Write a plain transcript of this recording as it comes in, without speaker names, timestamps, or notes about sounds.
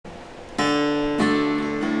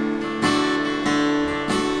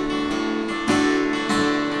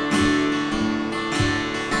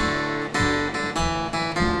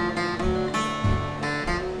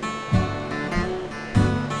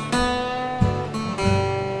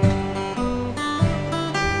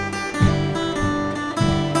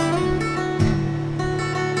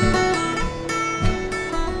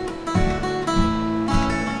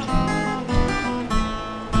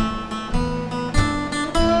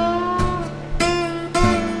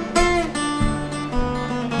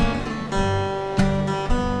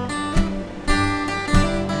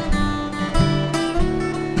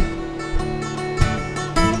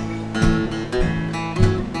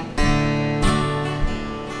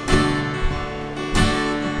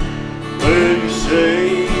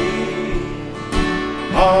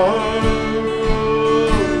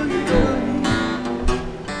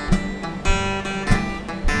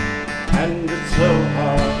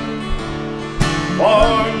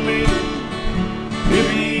for me to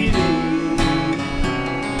be easy.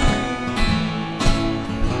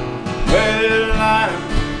 Well,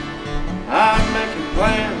 I'm making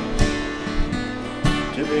plans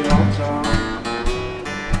to be lonesome,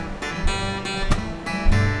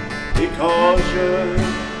 because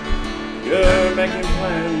you're making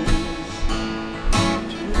plans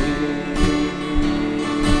to be.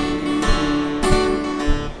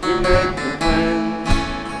 You're making plans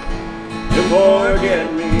to forget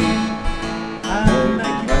me. I'm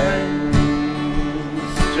making plans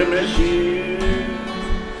to miss you,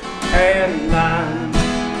 and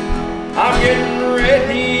I'm getting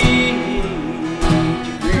ready to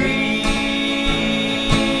grieve.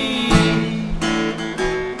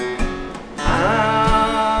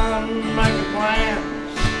 I'm making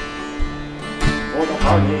plans for the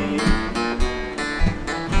heartache,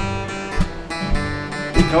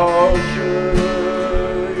 because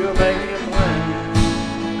you're making plans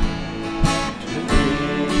to leave.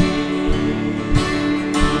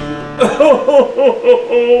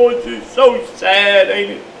 Oh, it's so sad,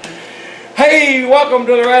 ain't it? Hey, welcome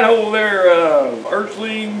to the rat hole there,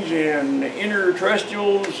 earthlings and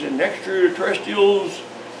interterrestrials and extraterrestrials.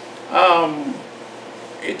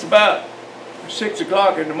 It's about 6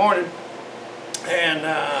 o'clock in the morning, and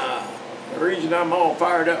the reason I'm all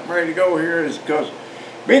fired up and ready to go here is because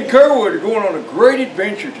me and Kerwood are going on a great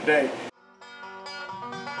adventure today.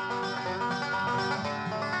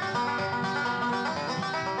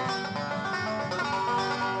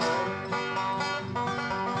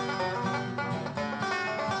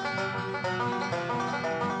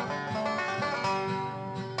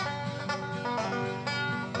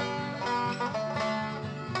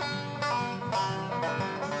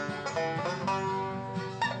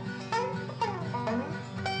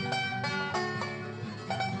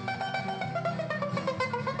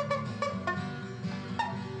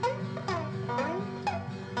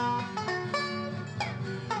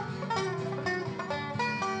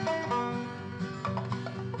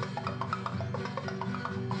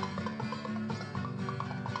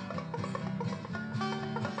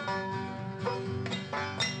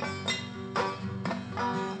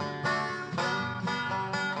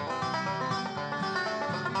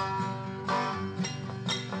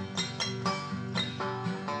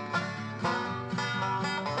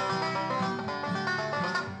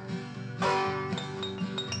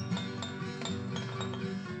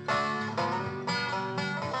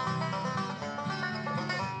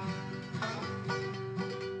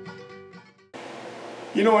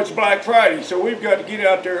 You know, it's Black Friday, so we've got to get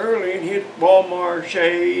out there early and hit Walmart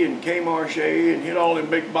and Kmart and hit all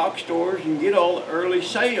them big box stores and get all the early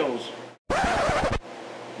sales.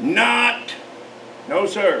 No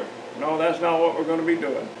sir, no, that's not what we're going to be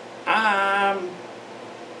doing. I'm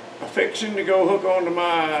fixing to go hook onto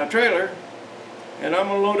my trailer, and I'm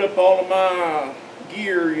going to load up all of my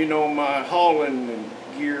gear, you know, my hauling and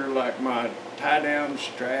gear, like my tie-down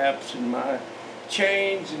straps and my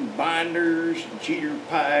chains and binders and cheater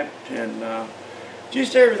pipe and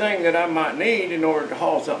just everything that I might need in order to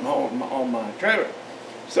haul something home on my trailer.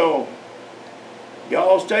 So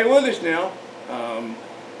y'all stay with us now.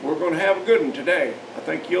 We're going to have a good one today. I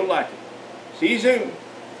think you'll like it. See you soon.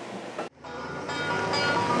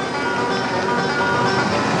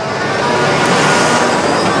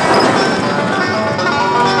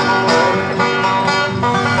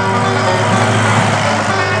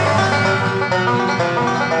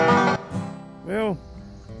 Well,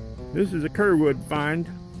 this is a Kerwood find,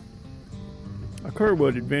 a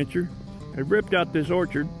Kerwood adventure. I ripped out this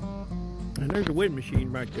orchard, and there's a wind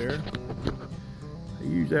machine right there. I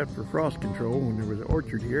used that for frost control when there was an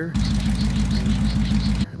orchard here.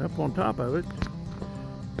 And up on top of it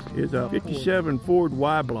is a 57 Ford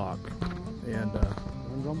Y block, and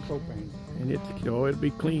it's, you know, it'll be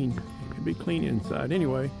clean. It'll be clean inside.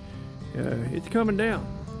 Anyway, it's coming down.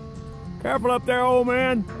 Careful up there, old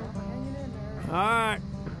man. All right.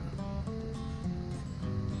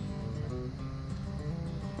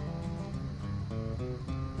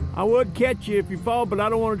 I would catch you if you fall, but I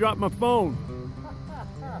don't want to drop my phone.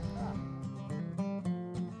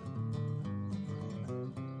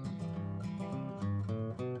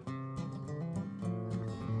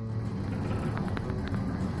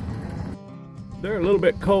 They're a little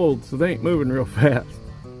bit cold, so they ain't moving real fast.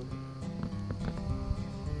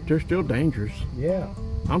 They're still dangerous. Yeah.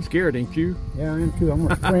 I'm scared, ain't you? Yeah, I am too. I'm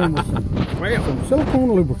going to spray them with some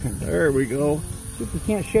silicone lubricant. There we go. See if you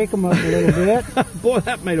can't shake them up a little bit. Boy,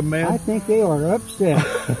 that made them mad. I think they are upset.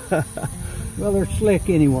 Well, they're slick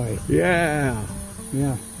anyway. Yeah.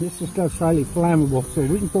 Yeah, this stuff's highly flammable, so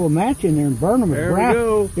we can throw a match in there and burn them. There we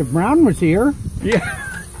go. If Brown was here. Yeah.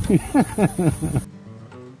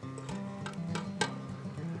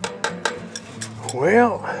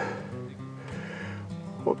 Well,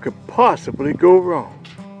 what could possibly go wrong?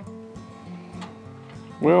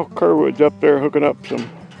 Well, Kerwood's up there hooking up some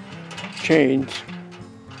chains.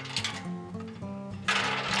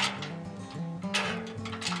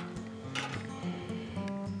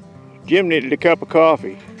 Jim needed a cup of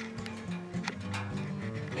coffee.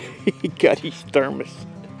 He got his thermos.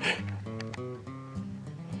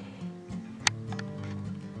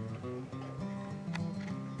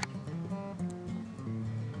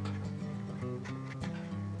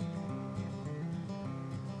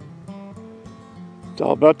 It's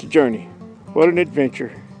all about the journey. What an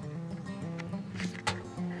adventure.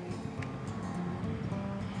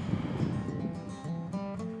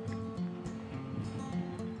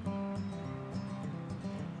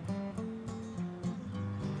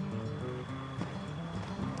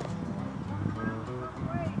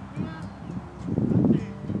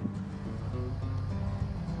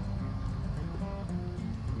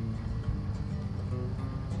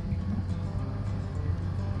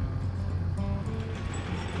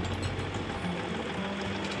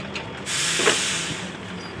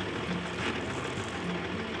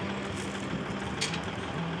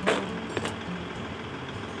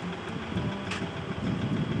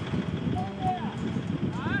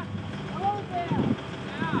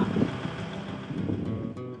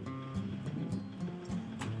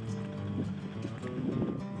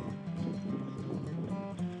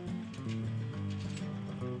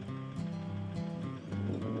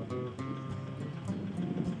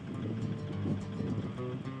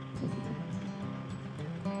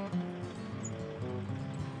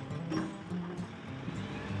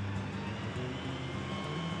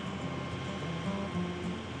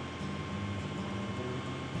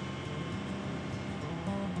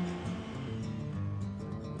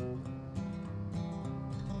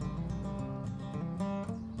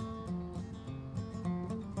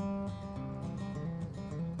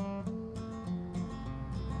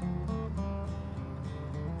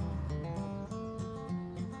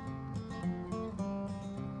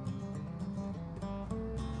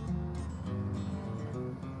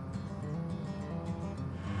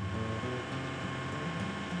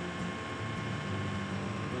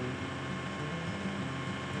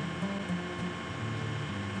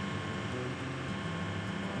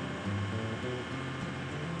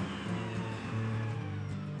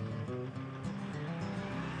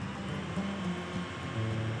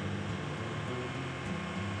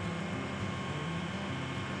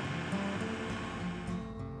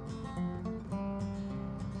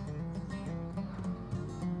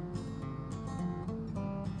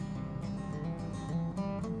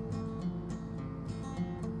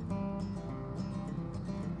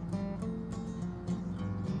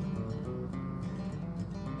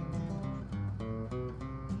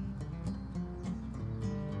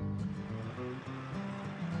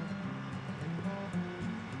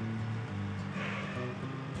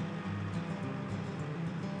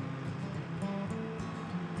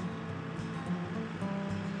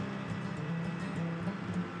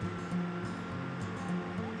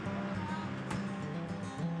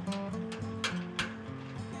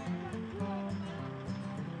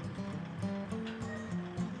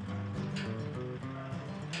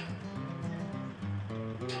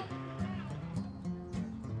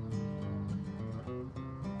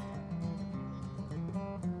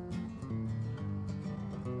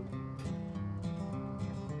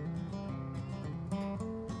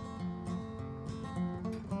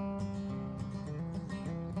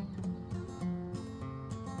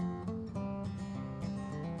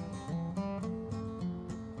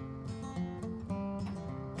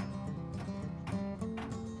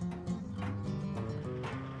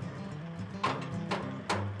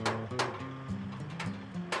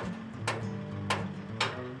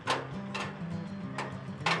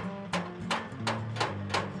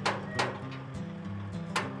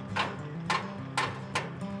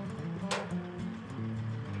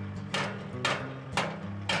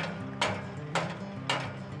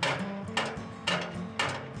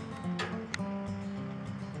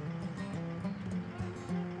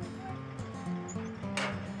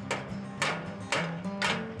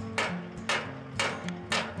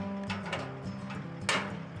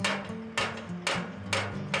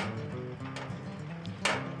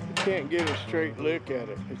 Can't get a straight look at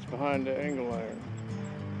it. It's behind the angle iron.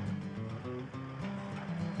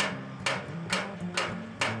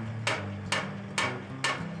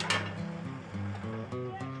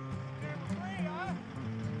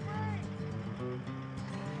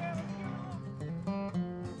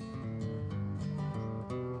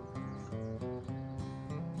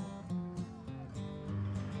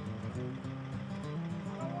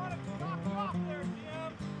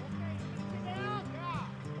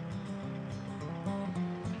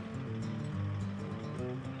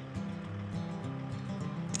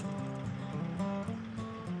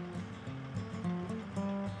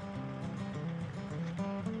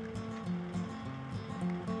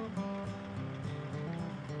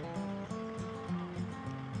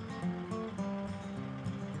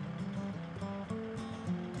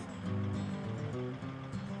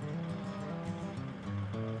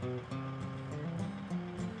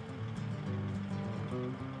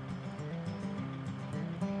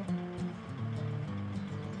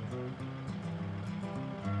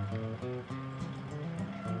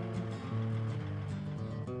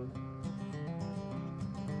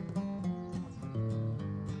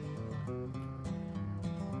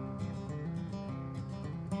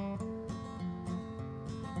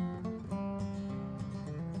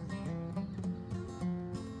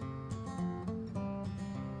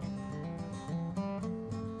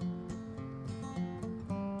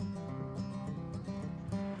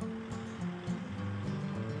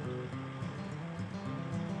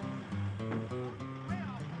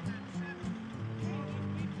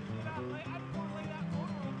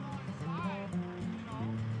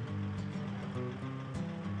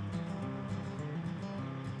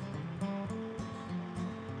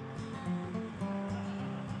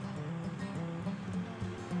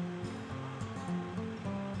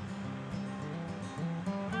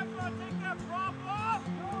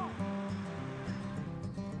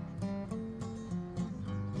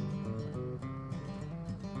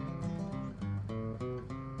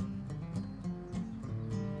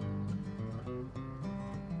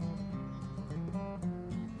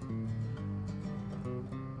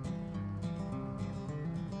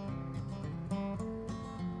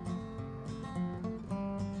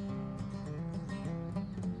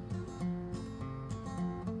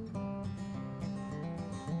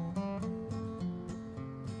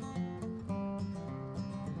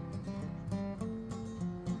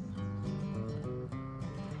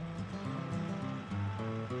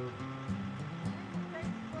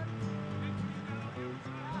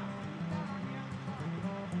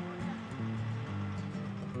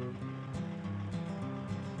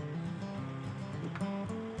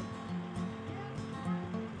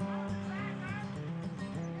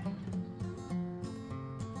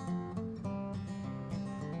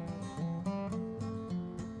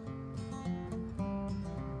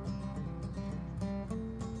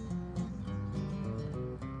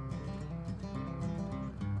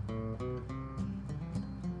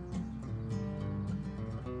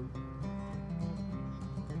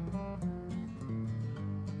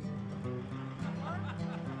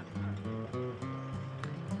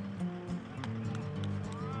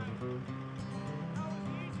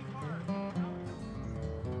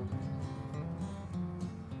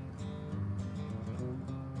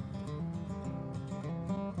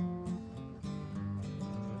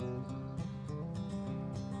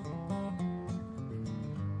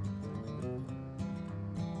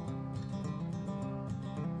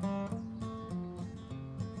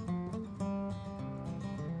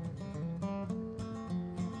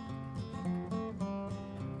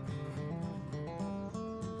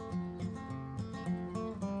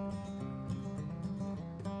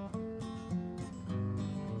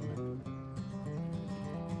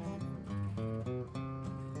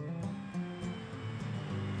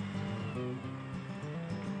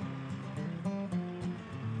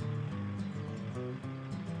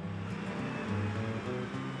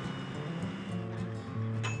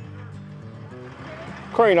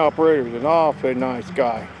 crane operator is an awfully nice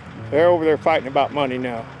guy. They're over there fighting about money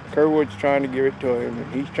now. Kerwood's trying to give it to him,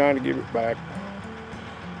 and he's trying to give it back.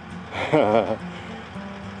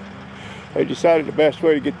 They decided the best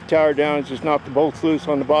way to get the tower down is just knock the bolts loose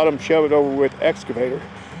on the bottom, shove it over with the excavator,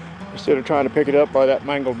 instead of trying to pick it up by that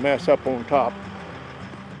mangled mess up on top.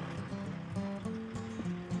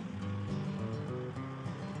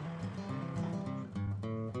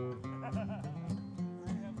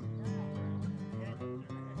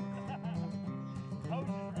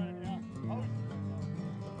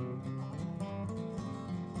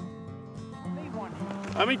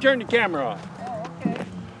 Let me turn the camera on. Oh, okay.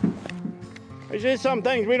 There's just some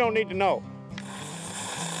things we don't need to know.